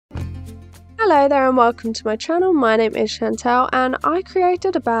Hello there and welcome to my channel. My name is Chantelle and I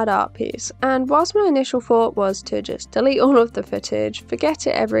created a bad art piece, and whilst my initial thought was to just delete all of the footage, forget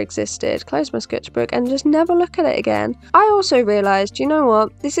it ever existed, close my sketchbook and just never look at it again, I also realised, you know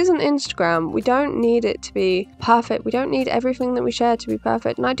what, this isn't Instagram. We don't need it to be perfect. We don't need everything that we share to be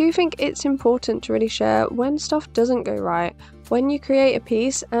perfect, and I do think it's important to really share when stuff doesn't go right. When you create a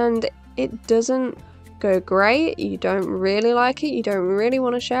piece and it doesn't go great, you don't really like it, you don't really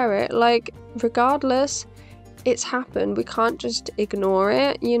want to share it, like, regardless, it's happened. We can't just ignore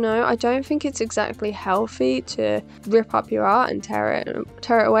it, you know. I don't think it's exactly healthy to rip up your art and tear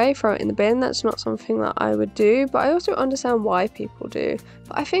it away, throw it in the bin. That's not something that I would do, but I also understand why people do.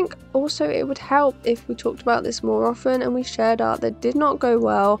 But I think also it would help if we talked about this more often and we shared art that did not go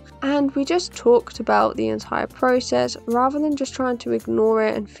well and we just talked about the entire process rather than just trying to ignore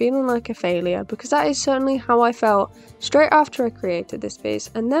it and feeling like a failure, because that is certainly how I felt straight after I created this piece.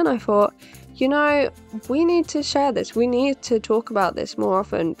 And then I thought, you know, we need to share this, we need to talk about this more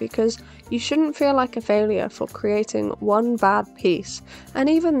often, because you shouldn't feel like a failure for creating one bad piece. And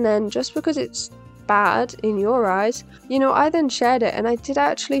even then, just because it's bad in your eyes, you know, I then shared it and I did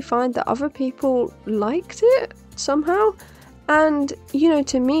actually find that other people liked it somehow. And, you know,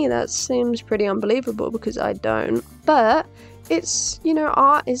 to me that seems pretty unbelievable because I don't. But it's, you know,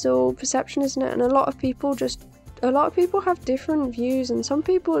 art is all perception, isn't it? And a lot of people have different views, and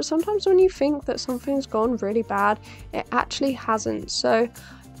sometimes when you think that something's gone really bad, it actually hasn't. So,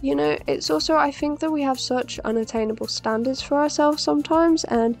 you know, it's also, I think that we have such unattainable standards for ourselves sometimes,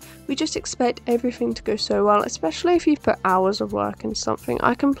 and we just expect everything to go so well, especially if you've put hours of work into something.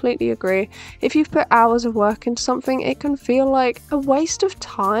 I completely agree. If you've put hours of work into something, it can feel like a waste of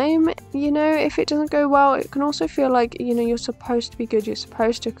time, you know. If it doesn't go well, it can also feel like, you know, you're supposed to be good, you're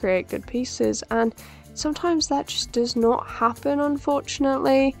supposed to create good pieces, and sometimes that just does not happen,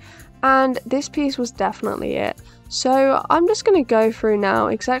 unfortunately, and this piece was definitely it. So I'm just going to go through now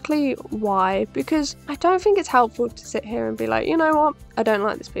exactly why, because I don't think it's helpful to sit here and be like, you know what, I don't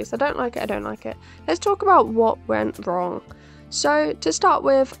like this piece, I don't like it. Let's talk about what went wrong. So to start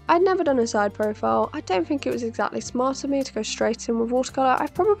with, I'd never done a side profile. I don't think it was exactly smart of me to go straight in with watercolour. I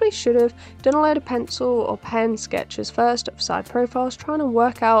probably should have done a load of pencil or pen sketches first of side profiles, trying to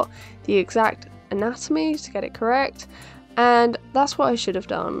work out the exact anatomy to get it correct, and that's what I should have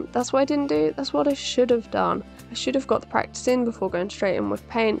done. That's what I didn't do. That's what I should have done. I should have got the practice in before going straight in with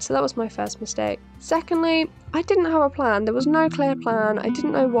paint, so that was my first mistake. Secondly, I didn't have a plan. There was no clear plan. I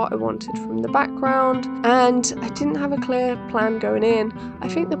didn't know what I wanted from the background, and I didn't have a clear plan going in. I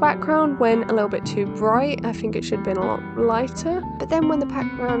think the background went a little bit too bright. I think it should have been a lot lighter, but then when the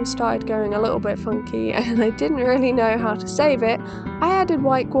background started going a little bit funky and I didn't really know how to save it, I added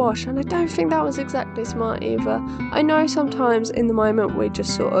white gouache, and I don't think that was exactly smart either. I know sometimes in the moment we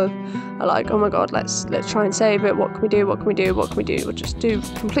just sort of are like, oh my god, let's try and save it, what can we do, we'll just do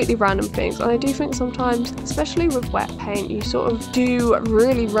completely random things. And I do think sometimes, especially with wet paint, you sort of do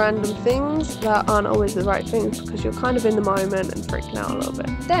really random things that aren't always the right things because you're kind of in the moment and freaking out a little bit.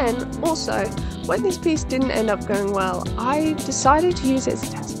 Then also, when this piece didn't end up going well, I decided to use it as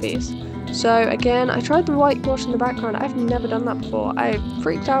a test piece. So again, I tried the white gouache in the background. I've never done that before. I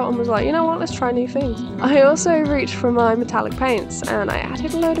freaked out and was like, you know what, let's try new things. I also reached for my metallic paints and I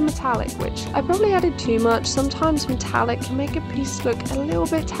added a load of metallic, which I probably added too much. Sometimes metallic can make a piece look a little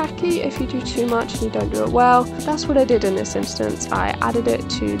bit tacky if you do too much and you don't do it well. That's what I did in this instance. I added it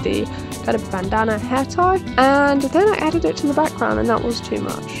to the kind of bandana hair tie, and then I added it to the background, and that was too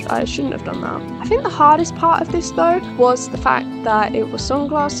much. I shouldn't have done that. I think the hardest part of this though was the fact that it was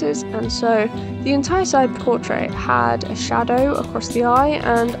sunglasses, and so the entire side portrait had a shadow across the eye,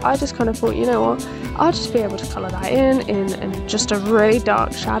 and I just kind of thought, you know what, I'll just be able to colour that in just a really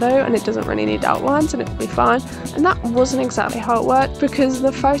dark shadow, and it doesn't really need outlines and it'll be fine. And that wasn't exactly how it worked, because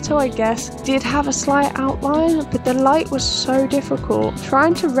the photo, I guess, did have a slight outline, but the light was so difficult.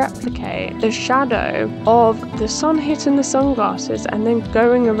 Trying to replicate the shadow of the sun hitting the sunglasses and then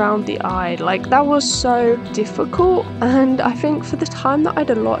going around the eye, like, that was so difficult. And I think for the time that I'd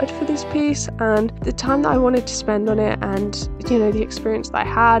allotted for this piece and the time that I wanted to spend on it, and, you know, the experience that I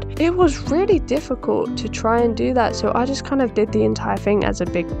had, it was really difficult to try and do that. So I just kind of did the entire thing as a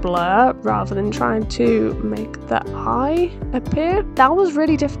big blur rather than trying to make the eye appear. That was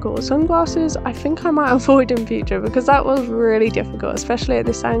really difficult. Sunglasses, I think I might avoid in future because that was really difficult, especially at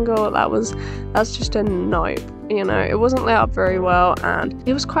this angle. That's just a nope. you know, it wasn't lit up very well, and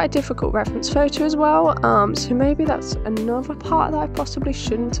it was quite a difficult reference photo as well, so maybe that's another part that I possibly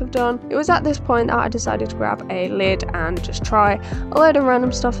shouldn't have done. It was at this point that I decided to grab a lid and just try a load of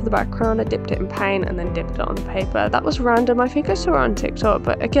random stuff in the background. I dipped it in paint and then dipped it on the paper. That was random. I think I saw it on TikTok,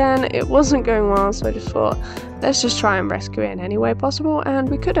 but again, it wasn't going well, so I just thought, let's just try and rescue it in any way possible, and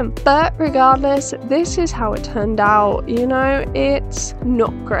we couldn't. But regardless, this is how it turned out. You know, it's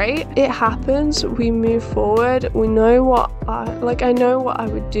not great. It happens. We move forward. We know what I know what I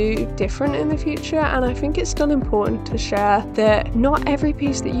would do different in the future, and I think it's still important to share that not every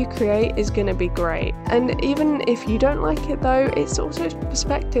piece that you create is going to be great. And even if you don't like it though, it's also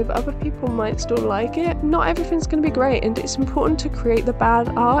perspective. Other people might still like it. Not everything's going to be great, and it's important to create the bad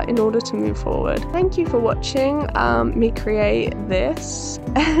art in order to move forward. Thank you for watching me create this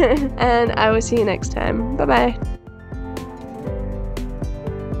and I will see you next time. Bye bye.